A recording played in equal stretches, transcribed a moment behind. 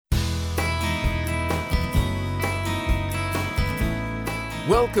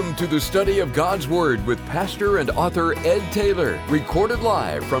Welcome to the study of God's Word with pastor and author Ed Taylor, recorded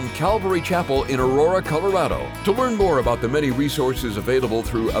live from Calvary Chapel in Aurora, Colorado. To learn more about the many resources available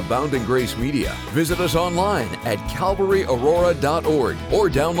through Abounding Grace Media, visit us online at calvaryaurora.org or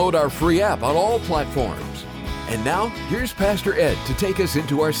download our free app on all platforms. And now, here's Pastor Ed to take us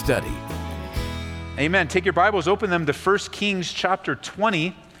into our study. Amen. Take your Bibles, open them to 1 Kings chapter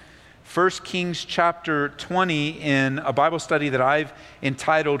 20. 1 Kings chapter 20 in a Bible study that I've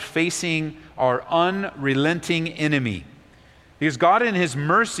entitled Facing Our Unrelenting Enemy. Because God in His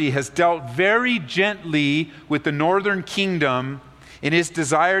mercy has dealt very gently with the northern kingdom in His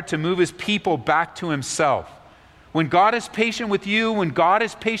desire to move His people back to Himself. When God is patient with you, when God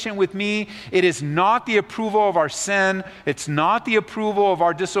is patient with me, it is not the approval of our sin. It's not the approval of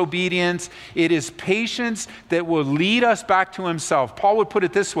our disobedience. It is patience that will lead us back to Himself. Paul would put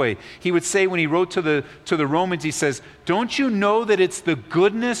it this way. He would say when he wrote to the Romans, he says, "Don't you know that it's the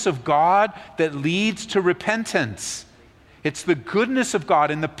goodness of God that leads to repentance?" It's the goodness of God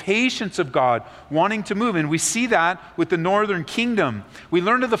and the patience of God wanting to move. And we see that with the northern kingdom. We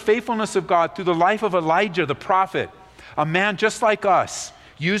learn of the faithfulness of God through the life of Elijah, the prophet, a man just like us,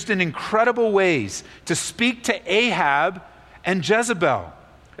 used in incredible ways to speak to Ahab and Jezebel.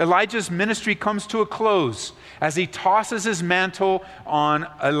 Elijah's ministry comes to a close as he tosses his mantle on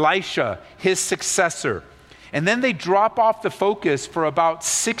Elisha, his successor. And then they drop off the focus for about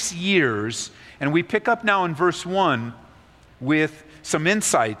 6 years. And we pick up now in verse 1 with some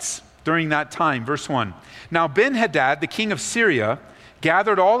insights during that time. Verse 1. Now Ben-Hadad, the king of Syria,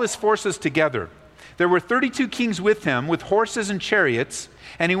 gathered all his forces together. There were 32 kings with him, with horses and chariots,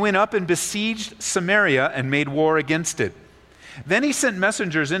 and he went up and besieged Samaria and made war against it. Then he sent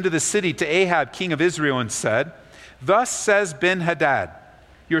messengers into the city to Ahab, king of Israel, and said, "Thus says Ben-Hadad,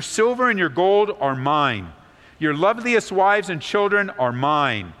 your silver and your gold are mine. Your loveliest wives and children are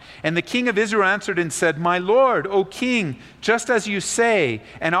mine." And the king of Israel answered and said, "My lord, O king, just as you say,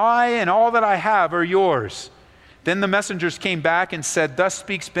 and I and all that I have are yours." Then the messengers came back and said, "Thus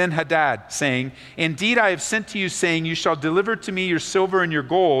speaks Ben-Hadad, saying, Indeed I have sent to you, saying, you shall deliver to me your silver and your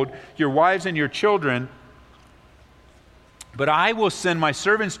gold, your wives and your children. But I will send my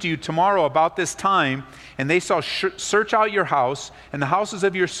servants to you tomorrow about this time, and they shall search out your house and the houses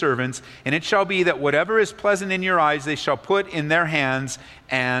of your servants, and it shall be that whatever is pleasant in your eyes they shall put in their hands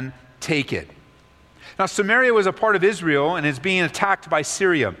and take it." Now Samaria was a part of Israel and is being attacked by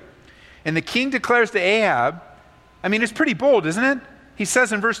Syria. And the king declares to Ahab, it's pretty bold, isn't it? He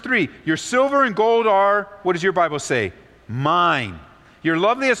says in verse 3, "Your silver and gold are," what does your Bible say? "Mine. Your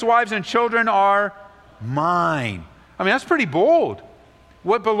loveliest wives and children are mine." That's pretty bold.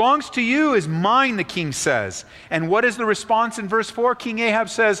 What belongs to you is mine, the king says. And what is the response in verse 4? King Ahab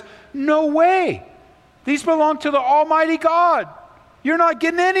says, "No way. These belong to the Almighty God. You're not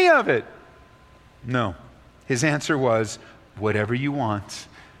getting any of it." No. His answer was, "Whatever you want,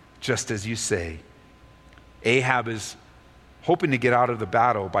 just as you say." Ahab is hoping to get out of the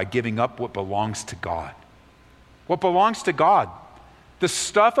battle by giving up what belongs to God. What belongs to God? The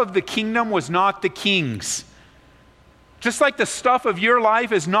stuff of the kingdom was not the king's. Just like the stuff of your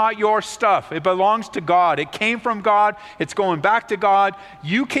life is not your stuff. It belongs to God. It came from God. It's going back to God.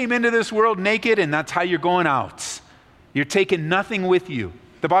 You came into this world naked, and that's how you're going out. You're taking nothing with you.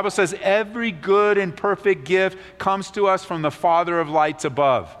 The Bible says every good and perfect gift comes to us from the Father of lights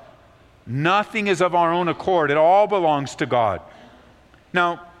above. Nothing is of our own accord. It all belongs to God.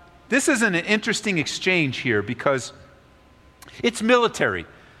 Now, this is an interesting exchange here because it's military.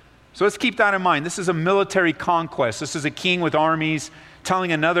 So let's keep that in mind. This is a military conquest. This is a king with armies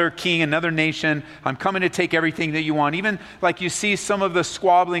telling another king, another nation, "I'm coming to take everything that you want." Even like you see some of the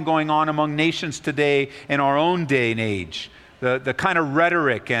squabbling going on among nations today in our own day and age. The kind of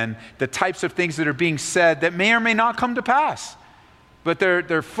rhetoric and the types of things that are being said that may or may not come to pass. But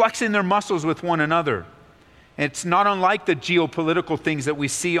they're flexing their muscles with one another. It's not unlike the geopolitical things that we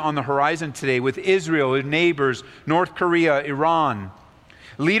see on the horizon today with Israel and neighbors, North Korea, Iran.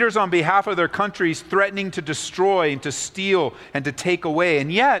 Leaders on behalf of their countries threatening to destroy and to steal and to take away.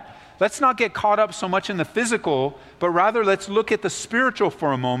 And yet, let's not get caught up so much in the physical, but rather let's look at the spiritual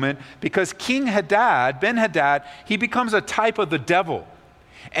for a moment, because King Hadad, Ben-Hadad, he becomes a type of the devil.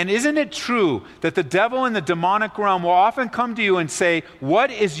 And isn't it true that the devil in the demonic realm will often come to you and say,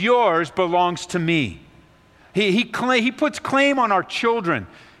 "What is yours belongs to me"? He puts claim on our children.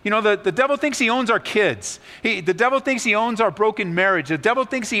 The devil thinks he owns our kids. The devil thinks he owns our broken marriage. The devil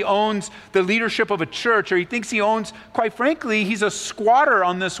thinks he owns the leadership of a church, or he thinks he owns, quite frankly, he's a squatter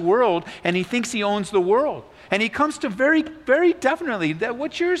on this world, and he thinks he owns the world. And he comes to very, very definitely that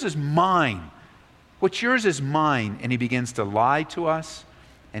what's yours is mine. What's yours is mine. And he begins to lie to us,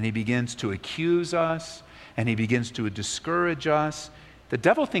 and he begins to accuse us, and he begins to discourage us. The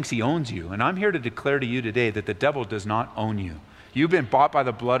devil thinks he owns you, and I'm here to declare to you today that the devil does not own you. You've been bought by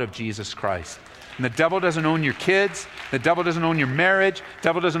the blood of Jesus Christ. And the devil doesn't own your kids. The devil doesn't own your marriage. The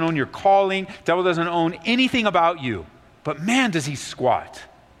devil doesn't own your calling. The devil doesn't own anything about you. But man, does he squat.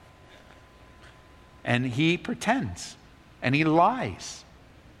 And he pretends, and he lies,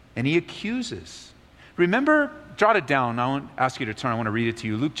 and he accuses. Remember, jot it down. I won't ask you to turn. I want to read it to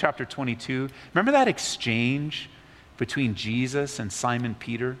you. Luke chapter 22. Remember that exchange between Jesus and Simon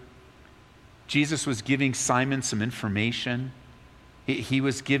Peter? Jesus was giving Simon some information. He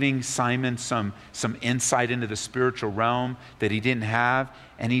was giving Simon some insight into the spiritual realm that he didn't have.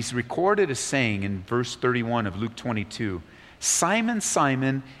 And he's recorded as saying in verse 31 of Luke 22, Simon,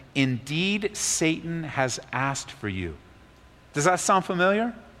 Simon, indeed Satan has asked for you. Does that sound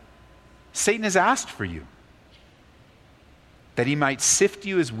familiar? Satan has asked for you, that he might sift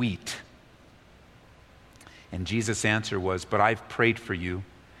you as wheat. And Jesus' answer was, but I've prayed for you,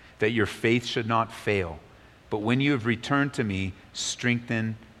 that your faith should not fail. But when you have returned to me,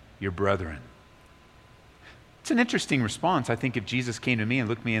 strengthen your brethren. It's an interesting response. I think if Jesus came to me and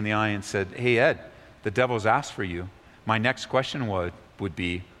looked me in the eye and said, hey, Ed, the devil's asked for you, my next question would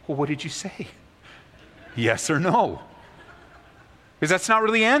be, well, what did you say? Yes or no? Because that's not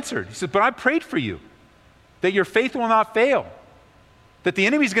really answered. He said, but I prayed for you, that your faith will not fail, that the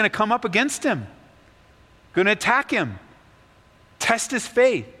enemy's going to come up against him, going to attack him, test his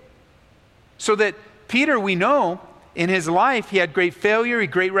faith. So that Peter, we know, in his life, he had great failure, he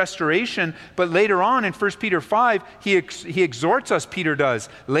had great restoration, but later on in 1 Peter 5, he exhorts us, Peter does,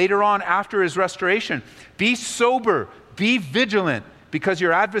 later on after his restoration, be sober, be vigilant, because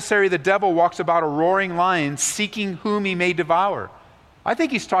your adversary, the devil, walks about a roaring lion, seeking whom he may devour. I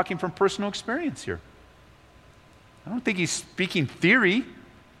think he's talking from personal experience here. I don't think he's speaking theory.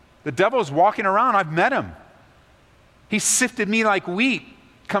 The devil's walking around. I've met him. He sifted me like wheat.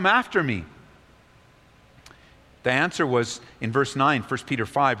 Come after me. The answer was in verse 9, 1 Peter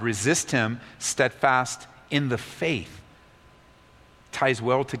 5, resist him steadfast in the faith. Ties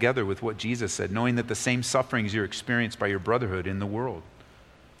well together with what Jesus said, knowing that the same sufferings you're experienced by your brotherhood in the world.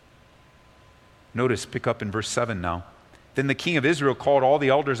 Notice, pick up in verse 7 now. Then the king of Israel called all the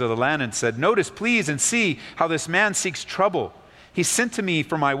elders of the land and said, notice, please, and see how this man seeks trouble. He sent to me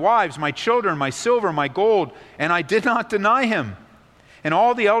for my wives, my children, my silver, my gold, and I did not deny him. And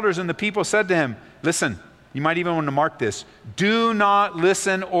all the elders and the people said to him, listen, you might even want to mark this, do not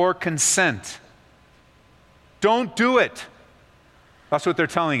listen or consent. Don't do it. That's what they're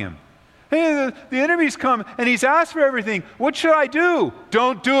telling him. Hey, the enemy's come and he's asked for everything. What should I do?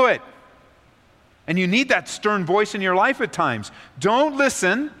 Don't do it. And you need that stern voice in your life at times. Don't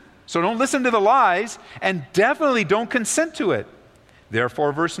listen, so don't listen to the lies, and definitely don't consent to it.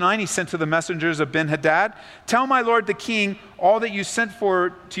 Therefore, verse 9, he sent to the messengers of Ben-Hadad, tell my lord the king, all that you sent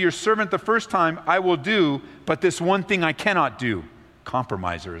for to your servant the first time, I will do, but this one thing I cannot do.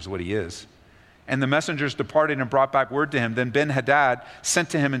 Compromiser is what he is. And the messengers departed and brought back word to him. Then Ben-Hadad sent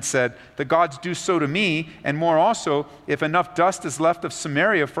to him and said, the gods do so to me, and more also, if enough dust is left of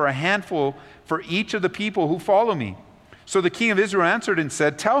Samaria for a handful for each of the people who follow me. So the king of Israel answered and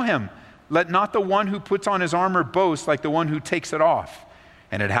said, tell him, let not the one who puts on his armor boast like the one who takes it off.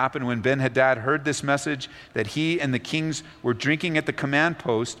 And it happened when Ben-Hadad heard this message that he and the kings were drinking at the command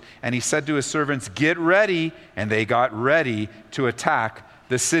post, and he said to his servants, get ready, and they got ready to attack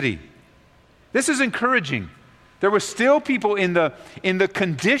the city. This is encouraging. There were still people in the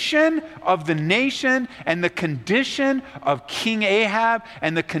condition of the nation and the condition of King Ahab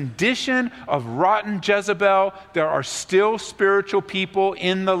and the condition of rotten Jezebel. There are still spiritual people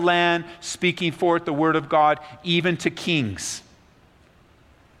in the land speaking forth the word of God, even to kings.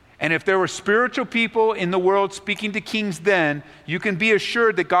 And if there were spiritual people in the world speaking to kings then, you can be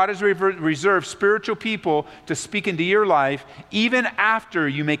assured that God has reserved spiritual people to speak into your life even after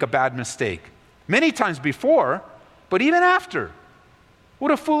you make a bad mistake. Many times before, but even after. What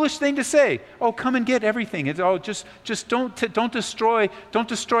a foolish thing to say. Oh, come and get everything. It's, oh, just don't destroy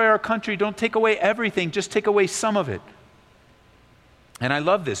our country. Don't take away everything. Just take away some of it. And I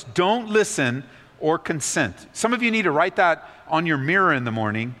love this. Don't listen or consent. Some of you need to write that on your mirror in the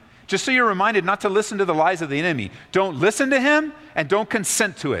morning, just so you're reminded not to listen to the lies of the enemy. Don't listen to him and don't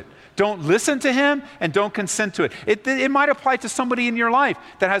consent to it. Don't listen to him and don't consent to it. It might apply to somebody in your life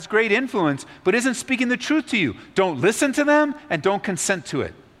that has great influence but isn't speaking the truth to you. Don't listen to them and don't consent to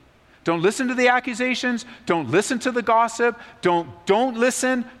it. Don't listen to the accusations. Don't listen to the gossip. Don't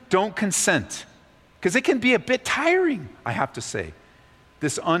listen. Don't consent. Because it can be a bit tiring, I have to say.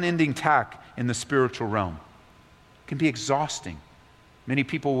 This unending attack in the spiritual realm. It can be exhausting. Many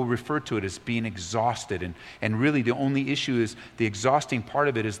people will refer to it as being exhausted, and really the only issue is the exhausting part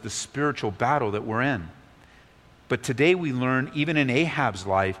of it is the spiritual battle that we're in. But today we learn, even in Ahab's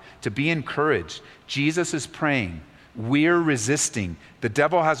life, to be encouraged. Jesus is praying. We're resisting. The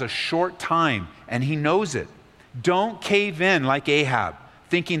devil has a short time, and he knows it. Don't cave in like Ahab,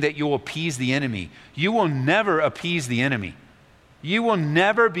 thinking that you'll appease the enemy. You will never appease the enemy. You will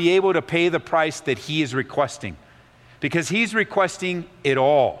never be able to pay the price that he is requesting, because he's requesting it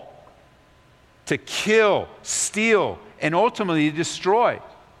all. To kill, steal, and ultimately destroy.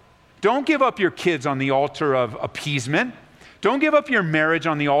 Don't give up your kids on the altar of appeasement. Don't give up your marriage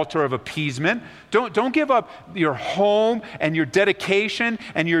on the altar of appeasement. Don't give up your home and your dedication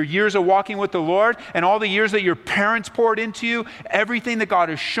and your years of walking with the Lord and all the years that your parents poured into you, everything that God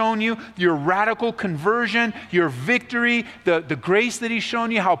has shown you, your radical conversion, your victory, the grace that he's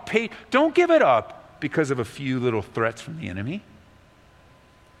shown you, don't give it up because of a few little threats from the enemy.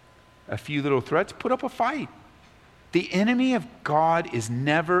 A few little threats, put up a fight. The enemy of God is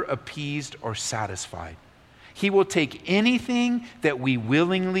never appeased or satisfied. He will take anything that we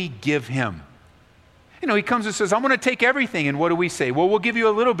willingly give him. He comes and says, I'm going to take everything. And what do we say? Well, we'll give you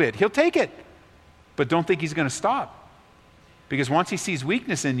a little bit. He'll take it. But don't think he's going to stop. Because once he sees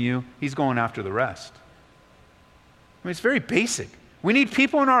weakness in you, he's going after the rest. It's very basic. We need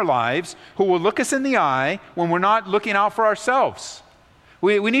people in our lives who will look us in the eye when we're not looking out for ourselves.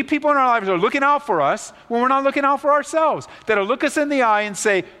 We need people in our lives who are looking out for us when we're not looking out for ourselves. That'll look us in the eye and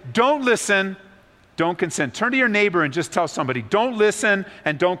say, don't listen, don't consent. Turn to your neighbor and just tell somebody, don't listen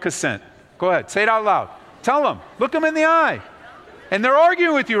and don't consent. Go ahead, say it out loud. Tell them, look them in the eye. And they're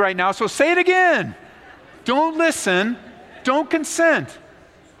arguing with you right now, so say it again. Don't listen, don't consent.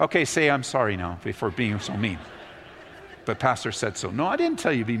 Okay, say I'm sorry now for being so mean. But pastor said so. No, I didn't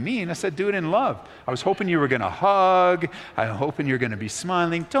tell you to be mean. I said do it in love. I was hoping you were going to hug. I'm hoping you're going to be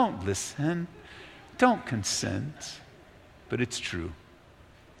smiling. Don't listen. Don't consent. But it's true.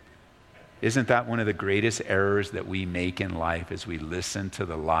 Isn't that one of the greatest errors that we make in life, is we listen to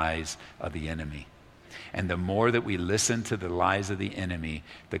the lies of the enemy? And the more that we listen to the lies of the enemy,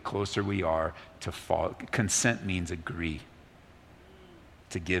 the closer we are to fall. Consent means agree,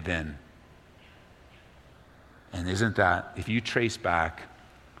 to give in. And isn't that, if you trace back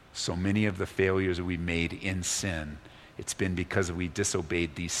so many of the failures that we made in sin, it's been because we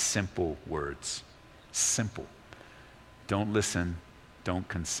disobeyed these simple words. Simple. Don't listen, don't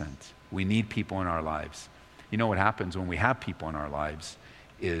consent. We need people in our lives. You know what happens when we have people in our lives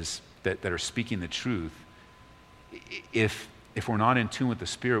is that are speaking the truth. If we're not in tune with the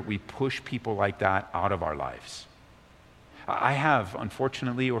Spirit, we push people like that out of our lives. I have,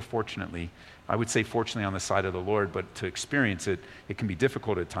 unfortunately or fortunately, I would say fortunately on the side of the Lord, but to experience it, it can be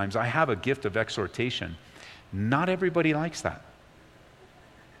difficult at times. I have a gift of exhortation. Not everybody likes that.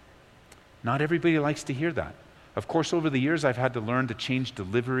 Not everybody likes to hear that. Of course, over the years, I've had to learn to change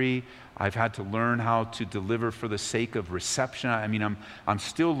delivery. I've had to learn how to deliver for the sake of reception. I mean, I'm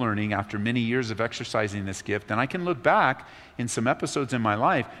still learning after many years of exercising this gift. And I can look back in some episodes in my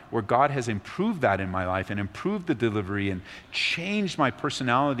life where God has improved that in my life and improved the delivery and changed my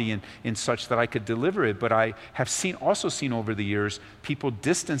personality in such that I could deliver it. But I have also seen over the years people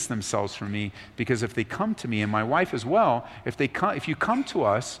distance themselves from me, because if they come to me, and my wife as well, if you come to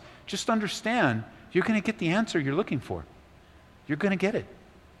us, just understand, you're going to get the answer you're looking for. You're going to get it.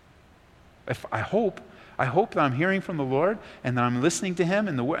 I hope that I'm hearing from the Lord and that I'm listening to him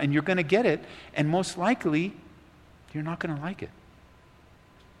and you're going to get it. And most likely, you're not going to like it,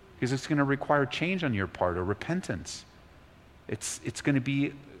 because it's going to require change on your part or repentance. It's going to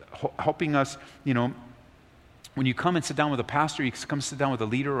be helping us, when you come and sit down with a pastor, you come sit down with a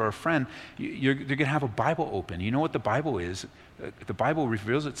leader or a friend, you're going to have a Bible open. You know what the Bible is? The Bible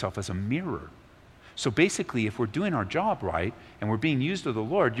reveals itself as a mirror. So basically, if we're doing our job right and we're being used of the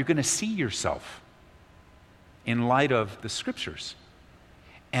Lord, you're going to see yourself in light of the Scriptures.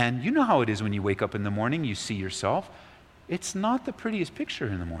 And you know how it is when you wake up in the morning, you see yourself. It's not the prettiest picture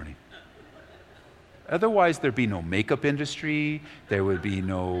in the morning. Otherwise, there'd be no makeup industry, there would be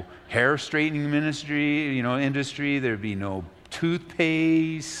no hair straightening industry, there'd be no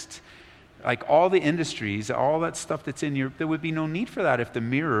toothpaste. Like all the industries, all that stuff that's in there would be no need for that if the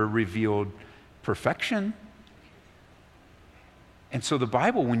mirror revealed perfection. And so the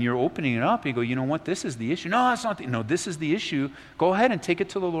Bible, when you're opening it up, you go, you know what, this is the issue. No, that's not no, this is the issue. Go ahead and take it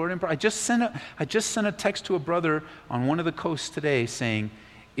to the Lord in prayer. I just sent a text to a brother on one of the coasts today saying,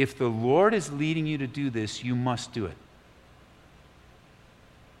 if the Lord is leading you to do this, you must do it.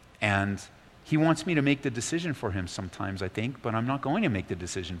 And He wants me to make the decision for him sometimes, I think, but I'm not going to make the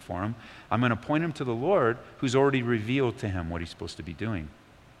decision for him. I'm going to point him to the Lord who's already revealed to him what he's supposed to be doing.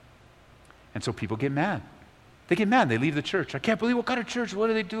 And so people get mad. They get mad. They leave the church. I can't believe what kind of church. What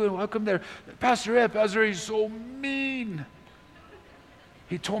are they doing? How come they're Pastor Ed, he's so mean.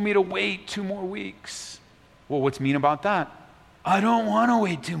 He told me to wait 2 more weeks. Well, what's mean about that? I don't want to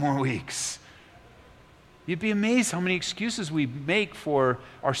wait 2 more weeks. You'd be amazed how many excuses we make for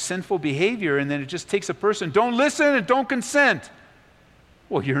our sinful behavior, and then it just takes a person, don't listen and don't consent.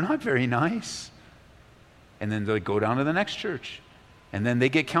 Well, you're not very nice. And then they go down to the next church. And then they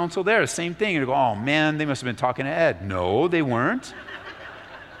get counsel there, same thing. And they go, oh man, they must have been talking to Ed. No, they weren't.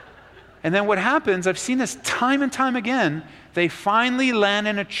 And then what happens, I've seen this time and time again, they finally land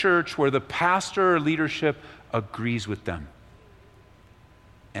in a church where the pastor or leadership agrees with them.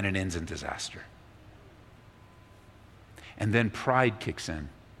 And it ends in disaster. And then pride kicks in.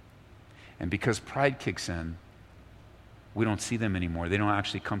 And because pride kicks in, we don't see them anymore. They don't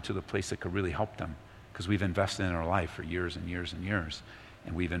actually come to the place that could really help them, because we've invested in our life for years and years and years.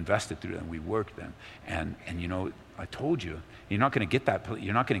 And we've invested through them. We worked them. And you know, I told you, you're not going to get that.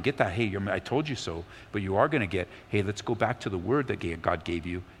 You're not going to get that, hey, I told you so. But you are going to get, hey, let's go back to the word that God gave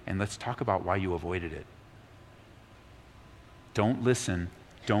you, and let's talk about why you avoided it. Don't listen.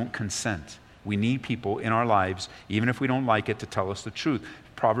 Don't consent. We need people in our lives, even if we don't like it, to tell us the truth.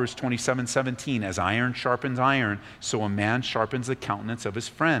 Proverbs 27:17, as iron sharpens iron, so a man sharpens the countenance of his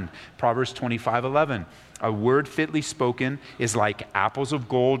friend. Proverbs 25:11, a word fitly spoken is like apples of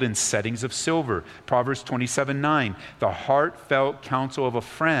gold in settings of silver. Proverbs 27:9, the heartfelt counsel of a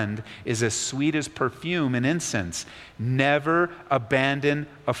friend is as sweet as perfume and incense. Never abandon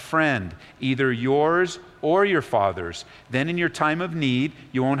a friend, either yours or your father's. Then in your time of need,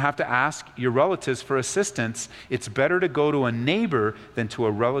 you won't have to ask your relatives for assistance. It's better to go to a neighbor than to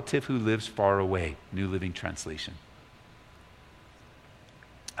a relative who lives far away. New Living Translation.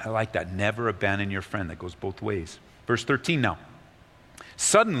 I like that. Never abandon your friend. That goes both ways. Verse 13 now.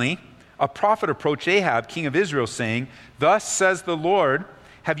 Suddenly, a prophet approached Ahab, king of Israel, saying, thus says the Lord,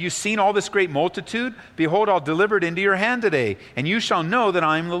 have you seen all this great multitude? Behold, I'll deliver it into your hand today, and you shall know that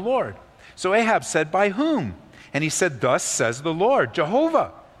I am the Lord. So Ahab said, by whom? And he said, thus says the Lord,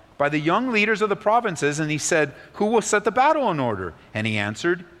 Jehovah, by the young leaders of the provinces. And he said, who will set the battle in order? And he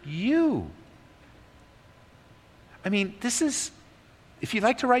answered, you. I mean, this is, if you'd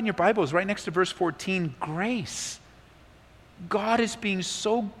like to write in your Bibles, right next to verse 14, grace. God is being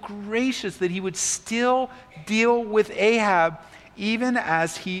so gracious that he would still deal with Ahab, even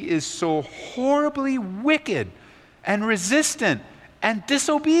as he is so horribly wicked and resistant and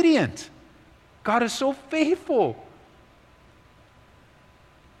disobedient. God is so faithful.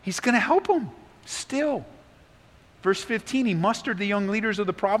 He's going to help him still. Verse 15, he mustered the young leaders of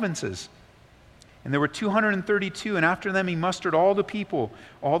the provinces. And there were 232, and after them he mustered all the people,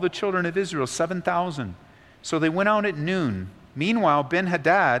 all the children of Israel, 7,000. So they went out at noon. Meanwhile,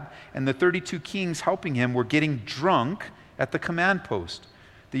 Ben-Hadad and the 32 kings helping him were getting drunk at the command post.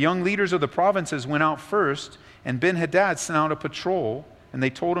 The young leaders of the provinces went out first, and Ben-Hadad sent out a patrol. And they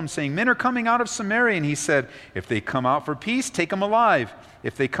told him, saying, men are coming out of Samaria. And he said, if they come out for peace, take them alive.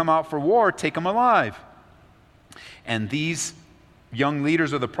 If they come out for war, take them alive. And these young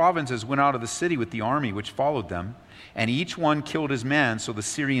leaders of the provinces went out of the city with the army which followed them. And each one killed his man. So the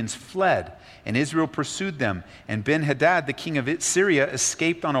Syrians fled, and Israel pursued them. And Ben-Hadad, the king of Syria,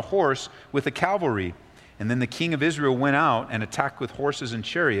 escaped on a horse with the cavalry. And then the king of Israel went out and attacked with horses and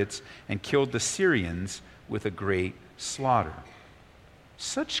chariots and killed the Syrians with a great slaughter.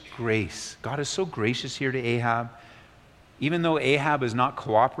 Such grace. God is so gracious here to Ahab. Even though Ahab is not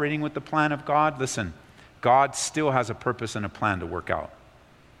cooperating with the plan of God, listen, God still has a purpose and a plan to work out.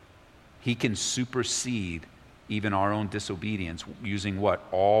 He can supersede even our own disobedience, using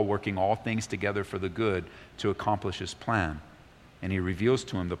what? Working all things together for the good to accomplish his plan. And he reveals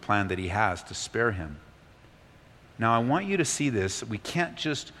to him the plan that he has to spare him. Now I want you to see this. We can't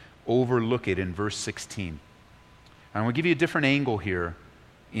just overlook it in verse 16. I'm going to give you a different angle here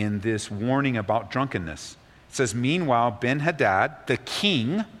in this warning about drunkenness. It says, meanwhile, Ben-Hadad, the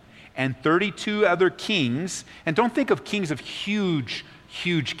king, and 32 other kings, and don't think of kings of huge,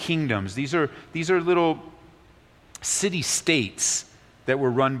 huge kingdoms. These are little city-states that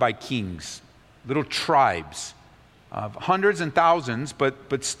were run by kings, little tribes of hundreds and thousands,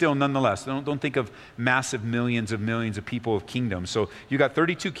 but still nonetheless. Don't think of massive millions of people of kingdoms. So you got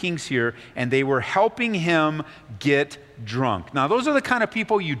 32 kings here, and they were helping him get drunk. Now, those are the kind of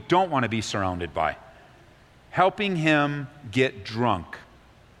people you don't want to be surrounded by. Helping him get drunk.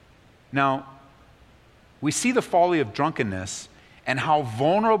 Now, we see the folly of drunkenness, and how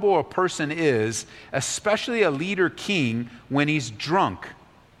vulnerable a person is, especially a leader king, when he's drunk.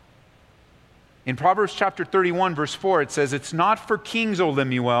 In Proverbs chapter 31, verse 4, it says, "It's not for kings, O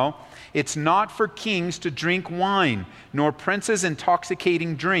Lemuel, it's not for kings to drink wine, nor princes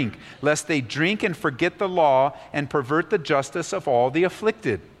intoxicating drink, lest they drink and forget the law and pervert the justice of all the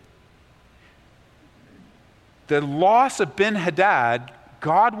afflicted." The loss of Ben-Hadad,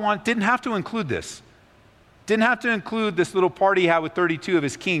 God didn't have to include this. Didn't have to include this little party he had with 32 of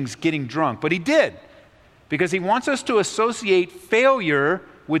his kings getting drunk, but he did, because he wants us to associate failure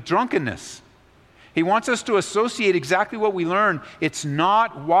with drunkenness. He wants us to associate exactly what we learned. It's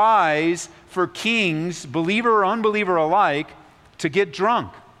not wise for kings, believer or unbeliever alike, to get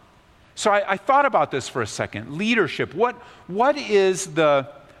drunk. So I thought about this for a second. Leadership. What is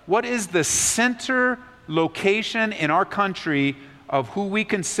the center location in our country of who we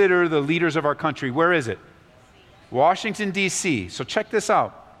consider the leaders of our country? Where is it? Washington, D.C. So check this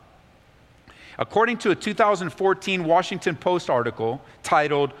out. According to a 2014 Washington Post article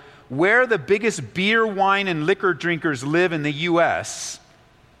titled, "Where the Biggest Beer, Wine, and Liquor Drinkers Live in the U.S.,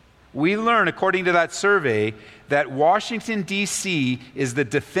 we learn, according to that survey, that Washington, D.C. is the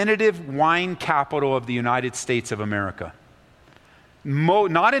definitive wine capital of the United States of America.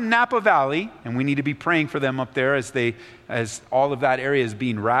 Not in Napa Valley, and we need to be praying for them up there as all of that area is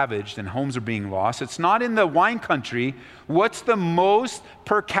being ravaged and homes are being lost. It's not in the wine country. What's the most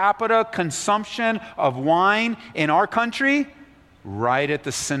per capita consumption of wine in our country? Right at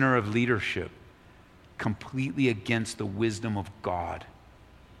the center of leadership, completely against the wisdom of God.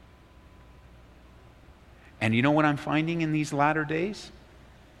 And you know what I'm finding in these latter days?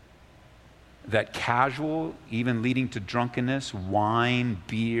 That casual, even leading to drunkenness, wine,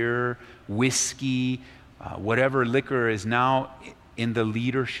 beer, whiskey, whatever liquor is now in the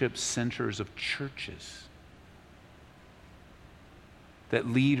leadership centers of churches. That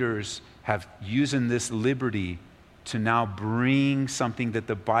leaders have using this liberty to now bring something that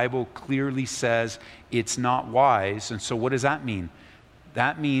the Bible clearly says it's not wise. And so what does that mean?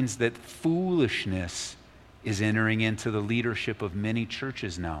 That means that foolishness is entering into the leadership of many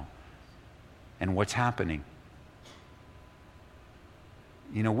churches now. And what's happening?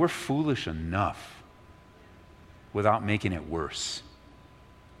 You know, we're foolish enough without making it worse.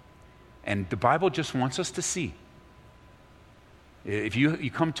 And the Bible just wants us to see. If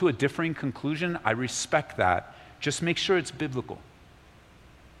you come to a differing conclusion, I respect that. Just make sure it's biblical.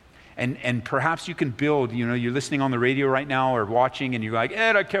 And perhaps you can build, you know, you're listening on the radio right now or watching and you're like,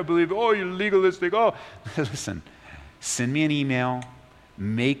 Ed, I can't believe it. Oh, you're legalistic. Oh, listen, send me an email.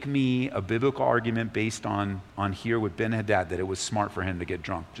 Make me a biblical argument based on here with Ben-Hadad that it was smart for him to get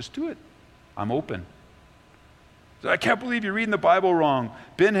drunk. Just do it. I'm open. So, I can't believe you're reading the Bible wrong.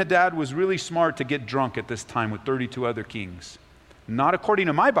 Ben-Hadad was really smart to get drunk at this time with 32 other kings. Not according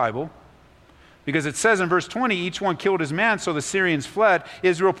to my Bible. Because it says in verse 20, each one killed his man, so the Syrians fled.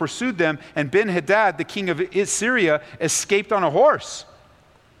 Israel pursued them, and Ben-Hadad, the king of Syria, escaped on a horse.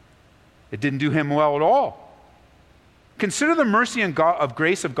 It didn't do him well at all. Consider the mercy and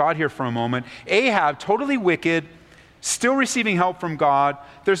grace of God here for a moment. Ahab, totally wicked, still receiving help from God.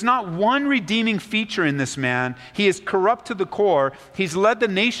 There's not one redeeming feature in this man. He is corrupt to the core. He's led the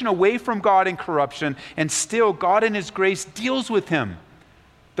nation away from God in corruption, and still God in his grace deals with him.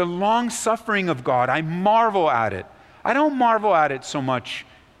 The long suffering of God, I marvel at it. I don't marvel at it so much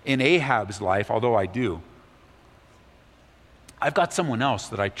in Ahab's life, although I do. I've got someone else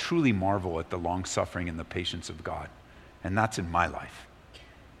that I truly marvel at the long suffering and the patience of God. And that's in my life.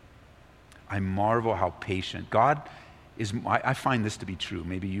 I marvel how patient. God is, I find this to be true.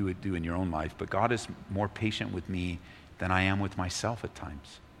 Maybe you would do in your own life, but God is more patient with me than I am with myself at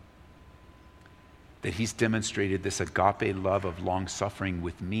times. That he's demonstrated this agape love of long suffering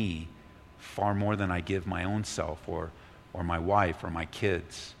with me far more than I give my own self or my wife or my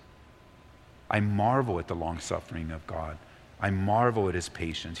kids. I marvel at the long suffering of God. I marvel at his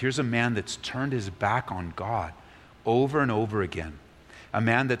patience. Here's a man that's turned his back on God over and over again. A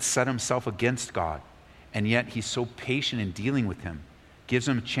man that set himself against God, and yet he's so patient in dealing with him. Gives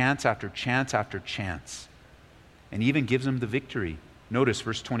him chance after chance after chance. And even gives him the victory. Notice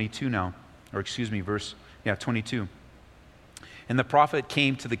verse 22 now. Verse 22. And the prophet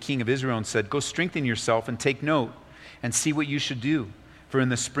came to the king of Israel and said, "Go strengthen yourself and take note and see what you should do. For in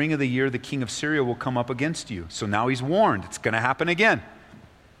the spring of the year, the king of Syria will come up against you." So now he's warned. It's going to happen again.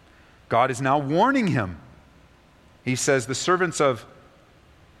 God is now warning him. He says, the servants of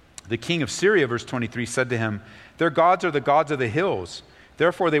the king of Syria, verse 23, said to him, "Their gods are the gods of the hills.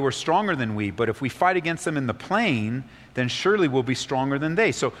 Therefore they were stronger than we. But if we fight against them in the plain, then surely we'll be stronger than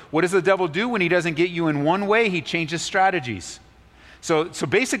they." So what does the devil do when he doesn't get you in one way? He changes strategies. So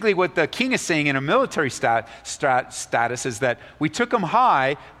basically what the king is saying in a military status is that we took them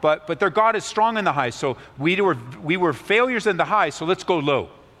high, but their God is strong in the high. So we were failures in the high, so let's go low.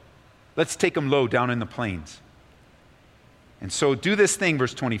 Let's take them low down in the plains. And so do this thing,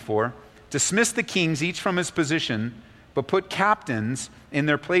 verse 24. Dismiss the kings, each from his position, but put captains in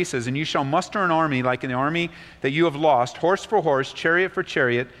their places, and you shall muster an army like an army that you have lost, horse for horse, chariot for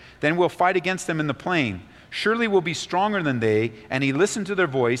chariot. Then we'll fight against them in the plain. Surely we'll be stronger than they. And he listened to their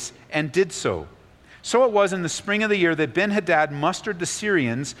voice and did so. So it was in the spring of the year that Ben-Hadad mustered the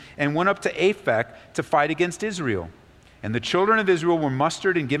Syrians and went up to Aphek to fight against Israel. And the children of Israel were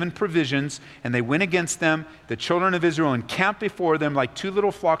mustered and given provisions, and they went against them. The children of Israel encamped before them like two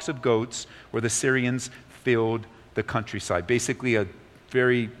little flocks of goats, where the Syrians filled the countryside. Basically a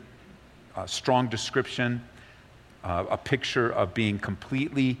very strong description, a picture of being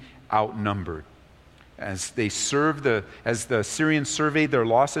completely outnumbered. As the Syrians surveyed their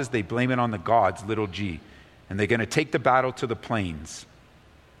losses, they blame it on the gods, little g. And they're going to take the battle to the plains.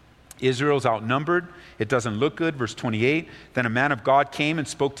 Israel's outnumbered. It doesn't look good. Verse 28, then a man of God came and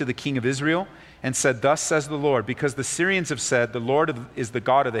spoke to the king of Israel and said, thus says the Lord, because the Syrians have said, the Lord is the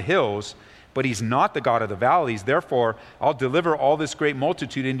God of the hills, but he's not the God of the valleys. Therefore, I'll deliver all this great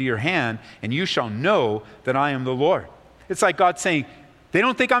multitude into your hand, and you shall know that I am the Lord. It's like God saying, they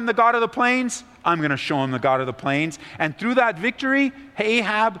don't think I'm the God of the plains. I'm going to show them the God of the plains. And through that victory,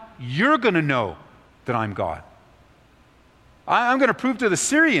 Ahab, you're going to know that I'm God. I'm going to prove to the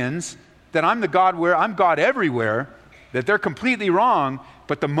Syrians that I'm the God where I'm God everywhere, that they're completely wrong.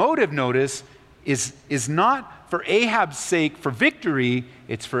 But the motive, notice, is not for Ahab's sake for victory,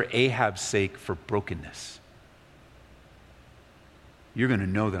 it's for Ahab's sake for brokenness. You're going to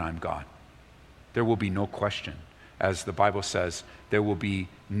know that I'm God. There will be no question. As the Bible says, there will be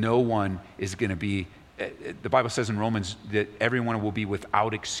no one is going to be, the Bible says in Romans that everyone will be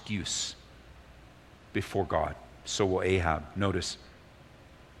without excuse before God. So will Ahab. Notice,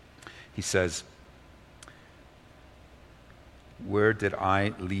 he says, where did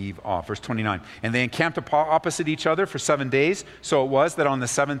I leave off? Verse 29. And they encamped opposite each other for 7 days. So it was that on the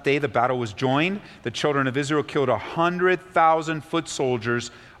seventh day the battle was joined. The children of Israel killed 100,000 foot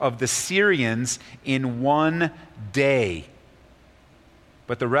soldiers of the Syrians in 1 day.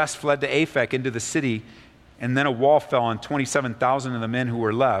 But the rest fled to Aphek into the city, and then a wall fell on 27,000 of the men who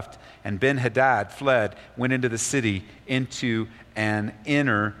were left. And Ben-Hadad fled, went into the city, into an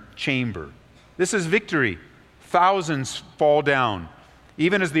inner chamber. This is victory. Thousands fall down.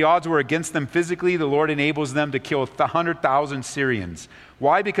 Even as the odds were against them physically, the Lord enables them to kill 100,000 Syrians.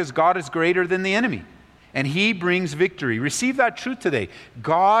 Why? Because God is greater than the enemy, and he brings victory. Receive that truth today.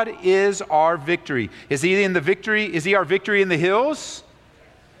 God is our victory. Is he in the victory? Is he our victory in the hills?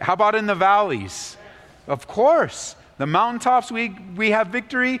 How about in the valleys? Of course. The mountaintops, we have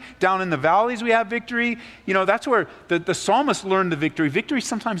victory. Down in the valleys, we have victory. You know, that's where the psalmist learned the victory. Victory is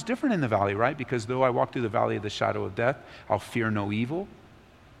sometimes different in the valley, right? Because though I walk through the valley of the shadow of death, I'll fear no evil.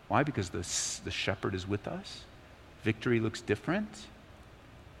 Why? Because the shepherd is with us. Victory looks different.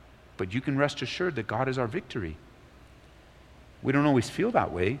 But you can rest assured that God is our victory. We don't always feel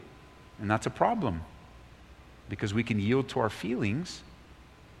that way, and that's a problem. Because we can yield to our feelings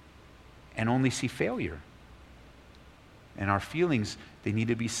and only see failure. And our feelings, they need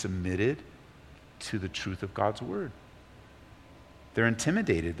to be submitted to the truth of God's word. They're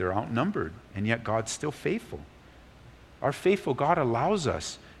intimidated, they're outnumbered, and yet God's still faithful. Our faithful God allows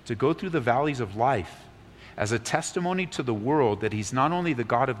us to go through the valleys of life as a testimony to the world that he's not only the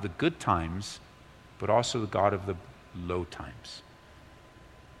God of the good times, but also the God of the low times.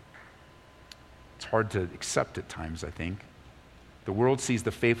 It's hard to accept at times, I think. The world sees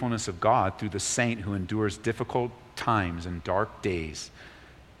the faithfulness of God through the saint who endures difficult times and dark days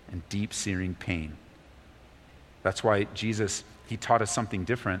and deep searing pain. That's why Jesus, he taught us something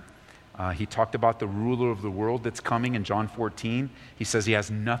different. He talked about the ruler of the world that's coming in John 14. He says he has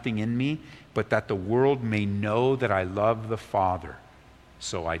nothing in me, but that the world may know that I love the Father.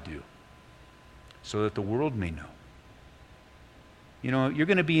 So I do. So that the world may know. You know, you're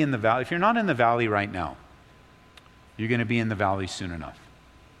going to be in the valley. If you're not in the valley right now, you're going to be in the valley soon enough.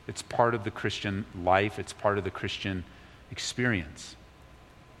 It's part of the Christian life. It's part of the Christian experience.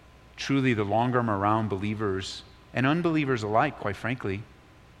 Truly, the longer I'm around believers and unbelievers alike, quite frankly,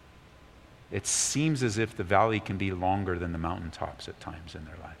 it seems as if the valley can be longer than the mountaintops at times in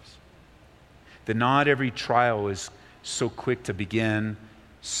their lives. That not every trial is so quick to begin,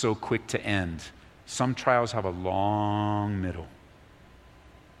 so quick to end. Some trials have a long middle.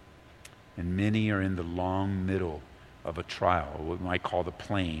 And many are in the long middle of a trial, what we might call the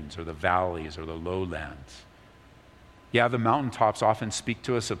plains or the valleys or the lowlands. Yeah, the mountaintops often speak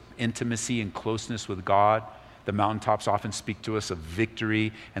to us of intimacy and closeness with God. The mountaintops often speak to us of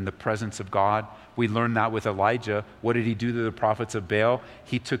victory and the presence of God. We learned that with Elijah. What did he do to the prophets of Baal?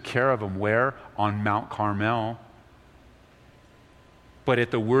 He took care of them. Where? On Mount Carmel. But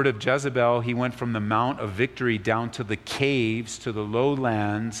at the word of Jezebel, he went from the mount of victory down to the caves, to the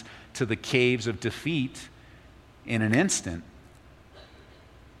lowlands, to the caves of defeat in an instant.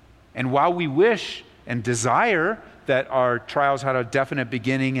 And while we wish and desire that our trials had a definite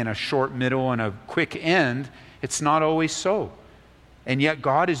beginning and a short middle and a quick end, it's not always so. And yet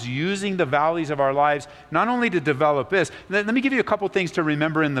God is using the valleys of our lives not only to develop this. Let me give you a couple things to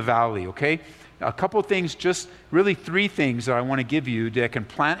remember in the valley, okay? A couple things, just really 3 things that I want to give you that can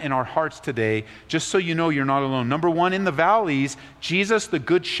plant in our hearts today, just so you know you're not alone. Number 1, in the valleys, Jesus, the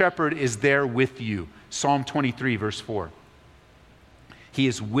Good Shepherd, is there with you. Psalm 23, verse 4. He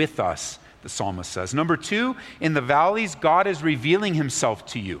is with us, the psalmist says. Number 2, in the valleys, God is revealing himself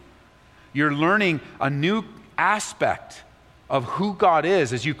to you. You're learning a new aspect of who God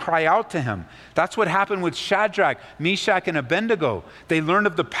is as you cry out to him. That's what happened with Shadrach, Meshach, and Abednego. They learned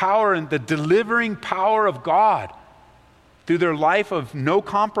of the power and the delivering power of God through their life of no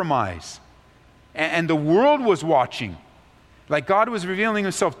compromise. And the world was watching. Like God was revealing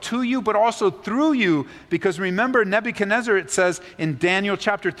himself to you, but also through you. Because remember, Nebuchadnezzar, it says in Daniel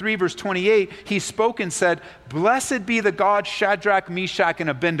chapter 3, verse 28, he spoke and said, "Blessed be the God Shadrach, Meshach, and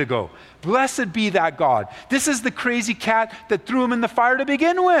Abednego." Blessed be that God. This is the crazy cat that threw him in the fire to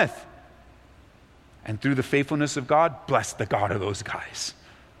begin with. And through the faithfulness of God, bless the God of those guys.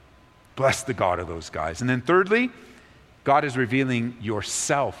 Bless the God of those guys. And then thirdly, God is revealing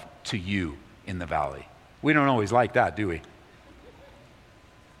yourself to you in the valley. We don't always like that, do we?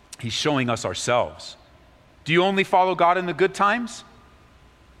 He's showing us ourselves. Do you only follow God in the good times?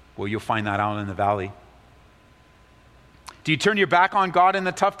 Well, you'll find that out in the valley. Do you turn your back on God in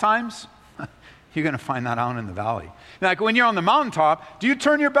the tough times? You're going to find that out in the valley. Like when you're on the mountaintop, do you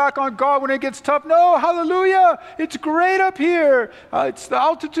turn your back on God when it gets tough? No, hallelujah. It's great up here. The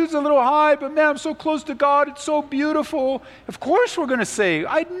altitude's a little high, but man, I'm so close to God. It's so beautiful. Of course we're going to say,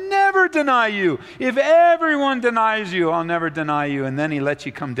 I'd never deny you. If everyone denies you, I'll never deny you. And then he lets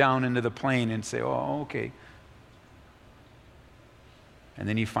you come down into the plain and say, oh, okay. And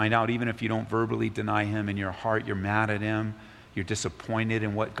then you find out, even if you don't verbally deny him, in your heart you're mad at him, you're disappointed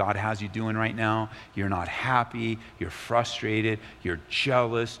in what God has you doing right now, you're not happy, you're frustrated, you're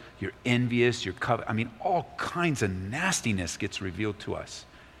jealous, you're envious, all kinds of nastiness gets revealed to us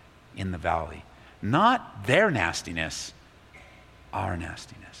in the valley. Not their nastiness, our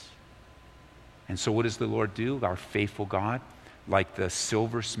nastiness. And so what does the Lord do? Our faithful God, like the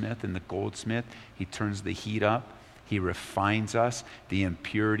silversmith and the goldsmith, he turns the heat up. He refines us. The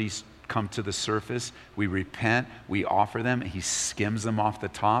impurities come to the surface. We repent. We offer them. He skims them off the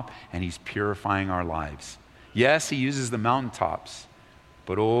top, and he's purifying our lives. Yes, he uses the mountaintops,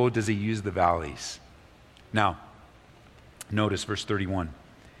 but oh, does he use the valleys. Now, notice verse 31.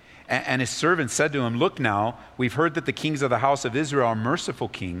 And his servant said to him, "Look now, we've heard that the kings of the house of Israel are merciful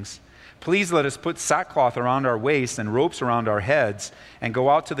kings. Please let us put sackcloth around our waists and ropes around our heads and go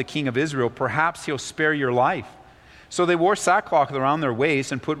out to the king of Israel. Perhaps he'll spare your life." So they wore sackcloth around their waists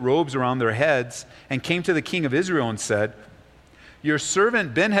and put robes around their heads and came to the king of Israel and said, "Your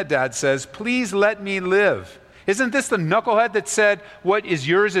servant Ben-Hadad says, 'Please let me live.'" Isn't this the knucklehead that said, "What is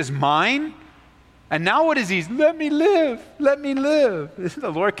yours is mine"? And now what is he? "Let me live, let me live."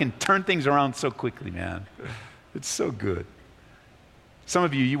 The Lord can turn things around so quickly, man. It's so good. Some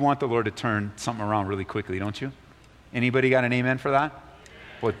of you want the Lord to turn something around really quickly, don't you? Anybody got an amen for that?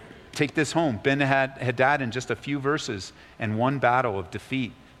 Well, take this home. Ben-Hadad in just a few verses and one battle of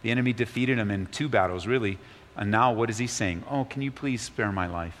defeat. The enemy defeated him in 2 battles, really. And now what is he saying? "Oh, can you please spare my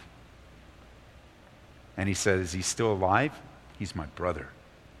life?" And he says, "Is he still alive? He's my brother."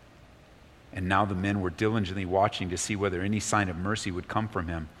 And now the men were diligently watching to see whether any sign of mercy would come from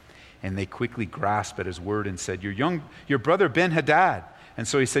him. And they quickly grasped at his word and said, Your brother Ben-Hadad." And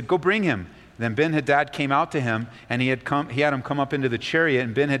so he said, "Go bring him." Then Ben-Hadad came out to him, and he had him come up into the chariot.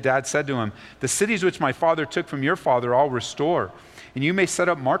 And Ben-Hadad said to him, "The cities which my father took from your father I'll restore. And you may set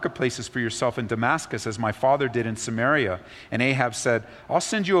up marketplaces for yourself in Damascus, as my father did in Samaria." And Ahab said, "I'll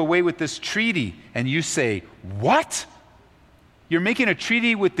send you away with this treaty." And you say, "What? You're making a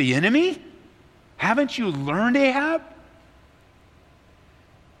treaty with the enemy? Haven't you learned, Ahab?"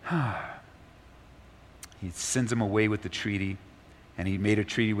 He sends him away with the treaty. And he made a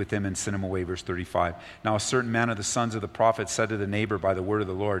treaty with him and sent him away, verse 35. Now a certain man of the sons of the prophets said to the neighbor by the word of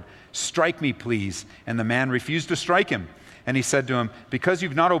the Lord, strike me, please. And the man refused to strike him. And he said to him, because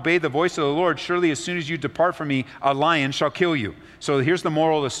you've not obeyed the voice of the Lord, surely as soon as you depart from me, a lion shall kill you. So here's the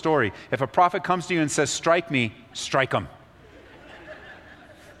moral of the story. If a prophet comes to you and says, strike me, strike him.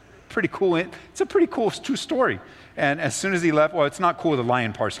 Pretty cool. It's a pretty cool true story. And as soon as he left, well, it's not cool. The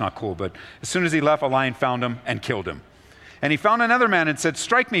lion part's not cool. But as soon as he left, a lion found him and killed him. And he found another man and said,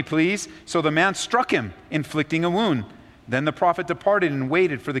 strike me, please. So the man struck him, inflicting a wound. Then the prophet departed and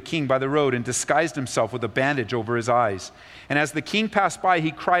waited for the king by the road and disguised himself with a bandage over his eyes. And as the king passed by, he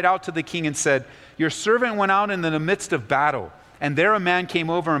cried out to the king and said, your servant went out in the midst of battle. And there a man came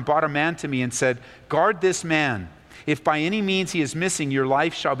over and brought a man to me and said, guard this man. If by any means he is missing, your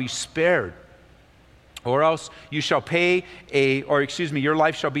life shall be spared. Or else you shall pay your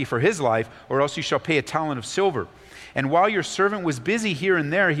life shall be for his life, or else you shall pay a talent of silver. And while your servant was busy here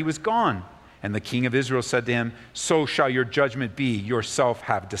and there, he was gone. And the king of Israel said to him, so shall your judgment be, yourself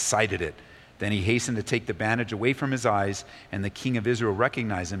have decided it. Then he hastened to take the bandage away from his eyes, and the king of Israel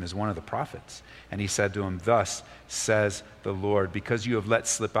recognized him as one of the prophets. And he said to him, thus says the Lord, because you have let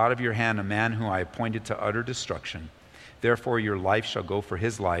slip out of your hand a man whom I appointed to utter destruction, therefore your life shall go for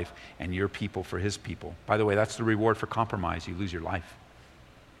his life, and your people for his people. By the way, that's the reward for compromise. You lose your life.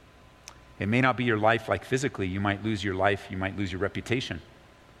 It may not be your life like physically. You might lose your life. You might lose your reputation.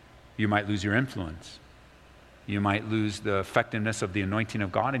 You might lose your influence. You might lose the effectiveness of the anointing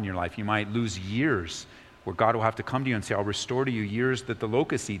of God in your life. You might lose years where God will have to come to you and say, I'll restore to you years that the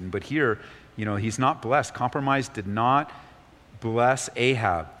locusts eaten. But here, he's not blessed. Compromise did not bless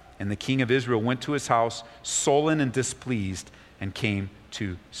Ahab. And the king of Israel went to his house, sullen and displeased, and came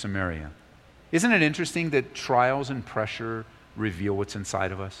to Samaria. Isn't it interesting that trials and pressure reveal what's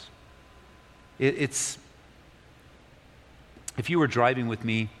inside of us? If you were driving with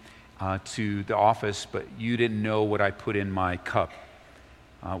me to the office, but you didn't know what I put in my cup,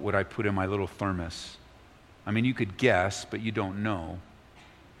 what I put in my little thermos. I mean, you could guess, but you don't know.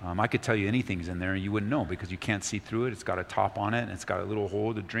 I could tell you anything's in there and you wouldn't know because you can't see through it. It's got a top on it and it's got a little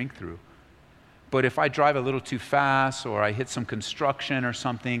hole to drink through. But if I drive a little too fast or I hit some construction or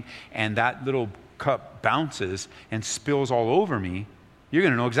something and that little cup bounces and spills all over me, you're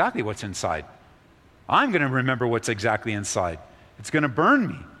going to know exactly what's inside. I'm going to remember what's exactly inside. It's going to burn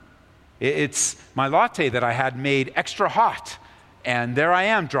me. It's my latte that I had made extra hot. And there I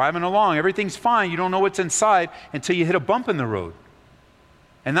am driving along. Everything's fine. You don't know what's inside until you hit a bump in the road.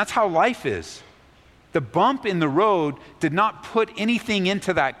 And that's how life is. The bump in the road did not put anything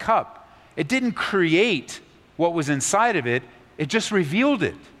into that cup. It didn't create what was inside of it. It just revealed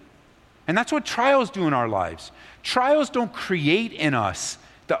it. And that's what trials do in our lives. Trials don't create in us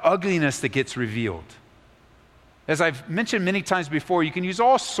the ugliness that gets revealed. As I've mentioned many times before, you can use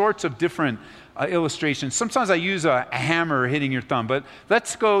all sorts of different illustrations. Sometimes I use a hammer hitting your thumb, but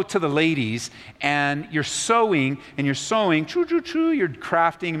let's go to the ladies, and you're sewing, you're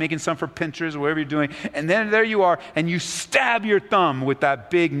crafting, making some for Pinterest or whatever you're doing, and then there you are, and you stab your thumb with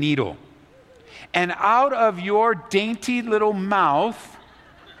that big needle. And out of your dainty little mouth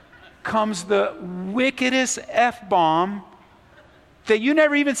comes the wickedest F-bomb that you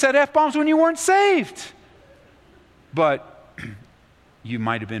never even said F-bombs when you weren't saved. But you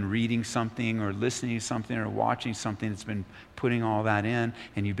might have been reading something or listening to something or watching something that's been putting all that in,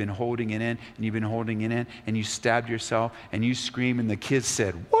 and you've been holding it in, and you've been holding it in, and you stabbed yourself, and you scream, and the kids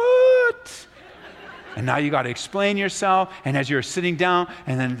said, "What?" And now you got to explain yourself, and as you're sitting down,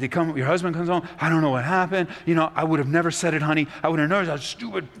 and then your husband comes home, "I don't know what happened. I would have never said it, honey. I would have never, that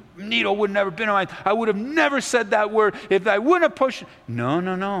stupid needle would have never been on I would have never said that word if I wouldn't have pushed."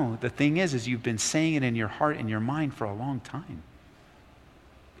 No. The thing is you've been saying it in your heart and your mind for a long time.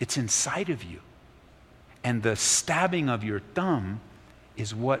 It's inside of you. And the stabbing of your thumb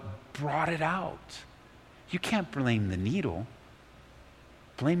is what brought it out. You can't blame the needle.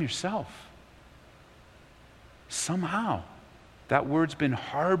 Blame yourself. Somehow, that word's been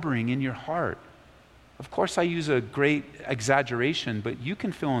harboring in your heart. Of course, I use a great exaggeration, but you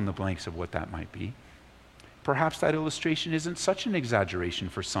can fill in the blanks of what that might be. Perhaps that illustration isn't such an exaggeration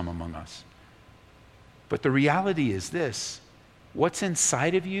for some among us. But the reality is this: what's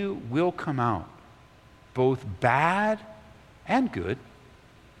inside of you will come out, both bad and good.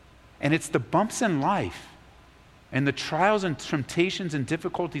 And it's the bumps in life and the trials and temptations and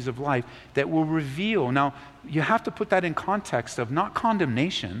difficulties of life that will reveal. Now, you have to put that in context of not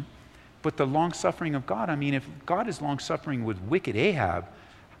condemnation, but the long-suffering of God. I mean, if God is long-suffering with wicked Ahab,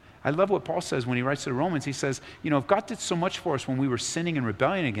 I love what Paul says when he writes to the Romans. He says, if God did so much for us when we were sinning and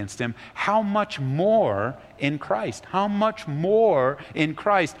rebelling against him, how much more in Christ? How much more in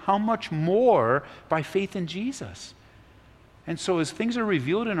Christ? How much more by faith in Jesus? And so as things are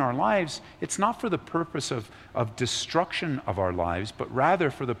revealed in our lives, it's not for the purpose of destruction of our lives, but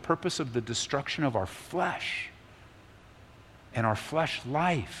rather for the purpose of the destruction of our flesh and our flesh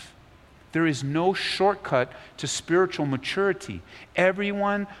life. There is no shortcut to spiritual maturity.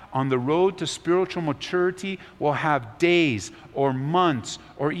 Everyone on the road to spiritual maturity will have days or months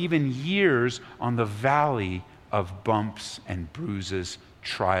or even years on the valley of bumps and bruises,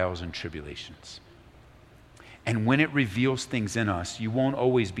 trials and tribulations. And when it reveals things in us, you won't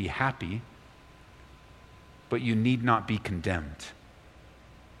always be happy, but you need not be condemned.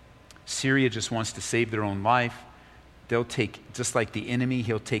 Syria just wants to save their own life. They'll take, just like the enemy,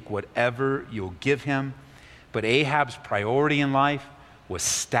 he'll take whatever you'll give him. But Ahab's priority in life was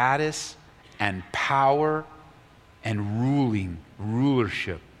status and power and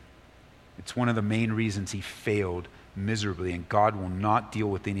rulership. It's one of the main reasons he failed miserably, and God will not deal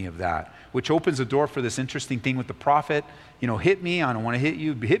with any of that, which opens the door for this interesting thing with the prophet. Hit me, I don't want to hit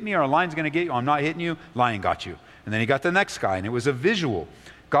you. Hit me or a lion's going to get you. I'm not hitting you. Lion got you. And then he got the next guy, and it was a visual.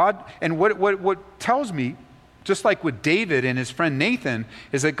 God, and what tells me, just like with David and his friend Nathan,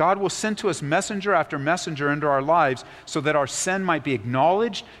 is that God will send to us messenger after messenger into our lives so that our sin might be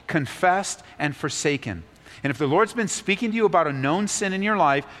acknowledged, confessed, and forsaken. And if the Lord's been speaking to you about a known sin in your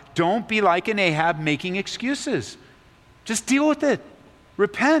life, don't be like an Ahab making excuses. Just deal with it.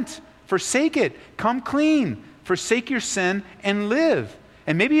 Repent. Forsake it. Come clean. Forsake your sin and live.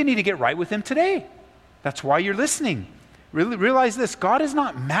 And maybe you need to get right with him today. That's why you're listening. Really realize this. God is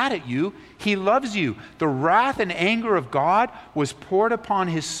not mad at you. He loves you. The wrath and anger of God was poured upon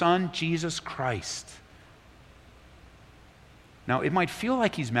his Son, Jesus Christ. Now, it might feel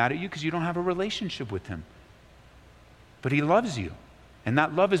like he's mad at you because you don't have a relationship with him. But he loves you. And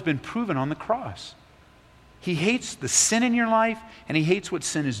that love has been proven on the cross. He hates the sin in your life, and he hates what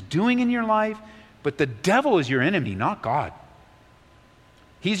sin is doing in your life, but the devil is your enemy, not God.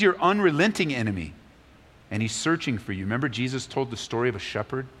 He's your unrelenting enemy, and he's searching for you. Remember Jesus told the story of a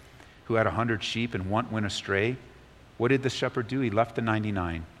shepherd who had 100 sheep and one went astray? What did the shepherd do? He left the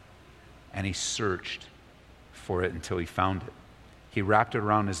 99, and he searched for it until he found it. He wrapped it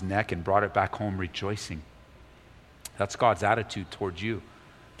around his neck and brought it back home rejoicing. That's God's attitude towards you.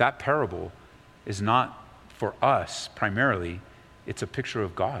 That parable is not for us, primarily, it's a picture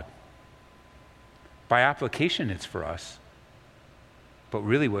of God. By application, it's for us. But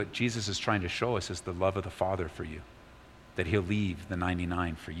really what Jesus is trying to show us is the love of the Father for you, that he'll leave the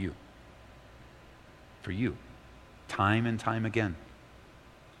 99 for you. For you. Time and time again.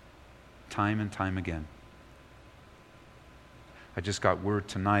 Time and time again. I just got word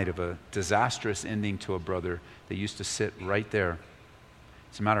tonight of a disastrous ending to a brother that used to sit right there.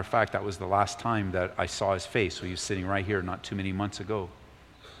 As a matter of fact, that was the last time that I saw his face. So he was sitting right here not too many months ago.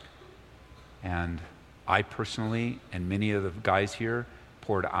 And I personally, and many of the guys here,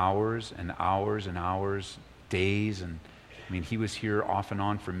 poured hours and hours and hours, days, and he was here off and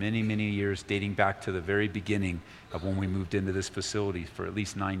on for many, many years, dating back to the very beginning of when we moved into this facility for at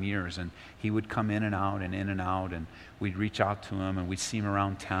least 9 years. And he would come in and out, and we'd reach out to him, and we'd see him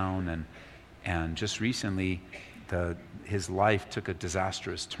around town. And just recently, his life took a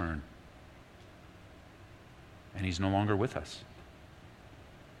disastrous turn. And he's no longer with us.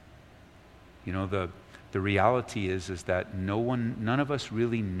 The reality is that none of us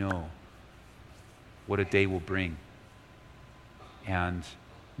really know what a day will bring. And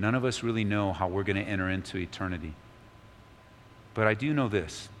none of us really know how we're going to enter into eternity. But I do know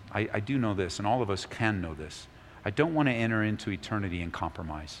this. I do know this, and all of us can know this. I don't want to enter into eternity and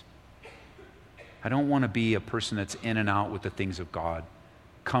compromise. I don't want to be a person that's in and out with the things of God,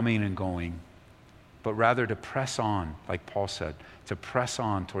 coming and going, but rather to press on, like Paul said, to press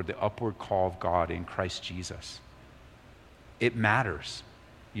on toward the upward call of God in Christ Jesus. It matters.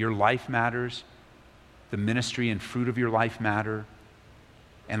 Your life matters. The ministry and fruit of your life matter.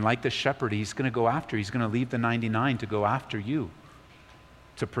 And like the shepherd, he's going to leave the 99 to go after you,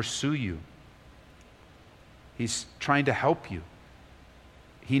 to pursue you. He's trying to help you.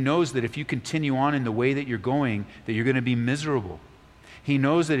 He knows that if you continue on in the way that you're going, that you're going to be miserable. He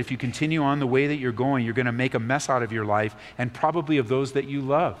knows that if you continue on the way that you're going, you're going to make a mess out of your life and probably of those that you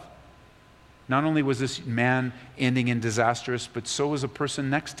love. Not only was this man ending in disastrous, but so was a person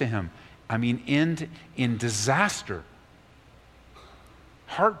next to him. End in disaster.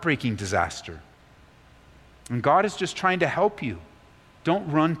 Heartbreaking disaster. And God is just trying to help you. Don't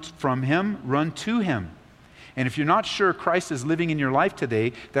run from him, run to him. And if you're not sure Christ is living in your life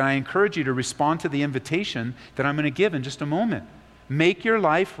today, then I encourage you to respond to the invitation that I'm going to give in just a moment. Make your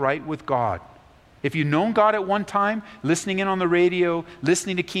life right with God. If you've known God at one time, listening in on the radio,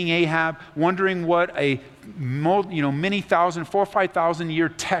 listening to King Ahab, wondering what a many thousand, 4,000 or 5,000 year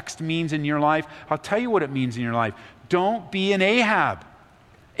text means in your life, I'll tell you what it means in your life. Don't be an Ahab.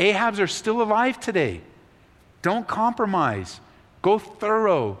 Ahabs are still alive today. Don't compromise. Go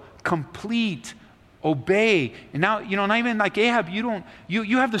thorough, complete, obey. And now, not even like Ahab,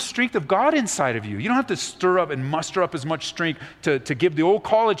 you have the strength of God inside of you. You don't have to stir up and muster up as much strength to give the old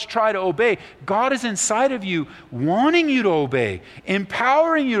college try to obey. God is inside of you, wanting you to obey,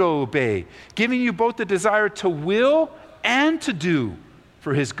 empowering you to obey, giving you both the desire to will and to do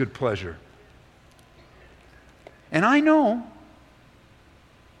for his good pleasure. And I know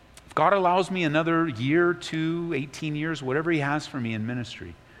if God allows me another year, 2, 18 years, whatever he has for me in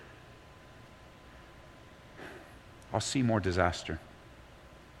ministry, I'll see more disaster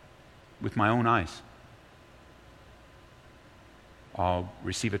with my own eyes. I'll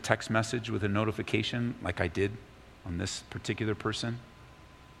receive a text message with a notification like I did on this particular person.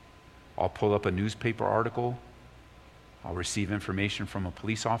 I'll pull up a newspaper article. I'll receive information from a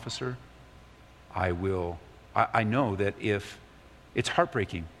police officer. I know that if it's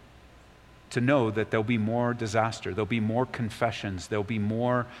heartbreaking to know that there'll be more disaster, there'll be more confessions, there'll be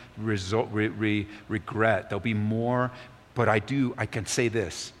more regret, there'll be more, but I can say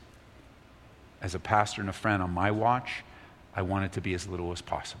this, as a pastor and a friend on my watch, I want it to be as little as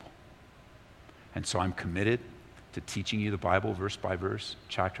possible. And so I'm committed to teaching you the Bible verse by verse,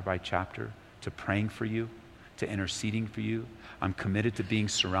 chapter by chapter, to praying for you, to interceding for you. I'm committed to being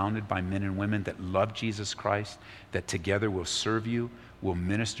surrounded by men and women that love Jesus Christ, that together will serve you, will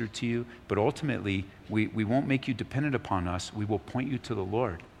minister to you, but ultimately, we won't make you dependent upon us. We will point you to the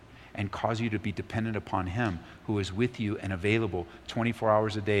Lord and cause you to be dependent upon him who is with you and available 24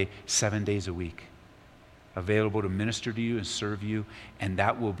 hours a day, 7 days a week. Available to minister to you and serve you, and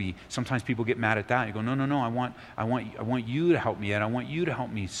that will be, sometimes people get mad at that. You go, no, I want you to help me, and I want you to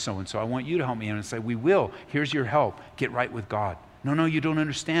help me so-and-so. I want you to help me, and I say, we will. Here's your help. Get right with God. No, you don't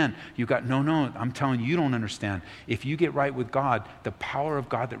understand. No, I'm telling you, you don't understand. If you get right with God, the power of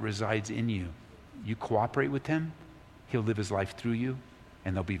God that resides in you, you cooperate with him, he'll live his life through you,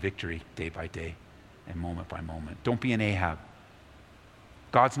 and there'll be victory day by day and moment by moment. Don't be an Ahab.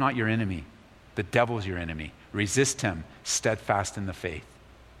 God's not your enemy. The devil's your enemy. Resist him, steadfast in the faith,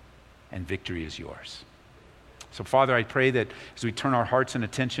 and victory is yours. So, Father, I pray that as we turn our hearts and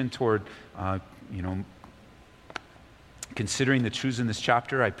attention toward, considering the truths in this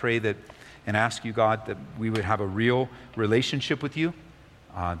chapter, I pray that and ask you, God, that we would have a real relationship with you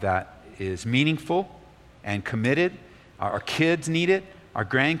that is meaningful and committed. Our kids need it. Our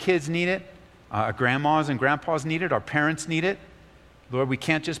grandkids need it. Our grandmas and grandpas need it. Our parents need it. Lord, we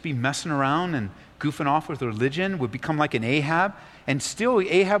can't just be messing around and goofing off with religion. We'll become like an Ahab. And still,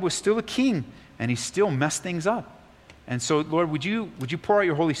 Ahab was still a king, and he still messed things up. And so, Lord, would you pour out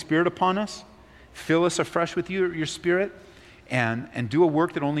your Holy Spirit upon us? Fill us afresh with your Spirit, and do a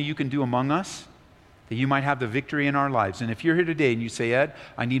work that only you can do among us, that you might have the victory in our lives. And if you're here today and you say, Ed,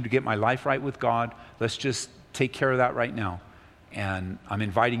 I need to get my life right with God, let's just take care of that right now. And I'm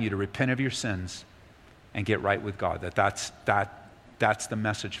inviting you to repent of your sins and get right with God. That's the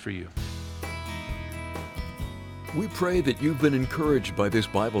message for you. We pray that you've been encouraged by this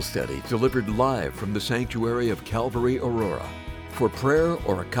Bible study delivered live from the sanctuary of Calvary, Aurora. For prayer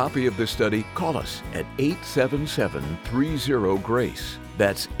or a copy of this study, call us at 877-30-GRACE.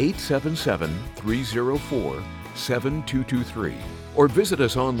 That's 877-304-7223. Or visit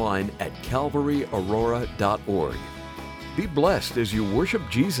us online at calvaryaurora.org. Be blessed as you worship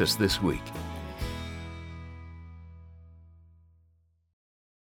Jesus this week.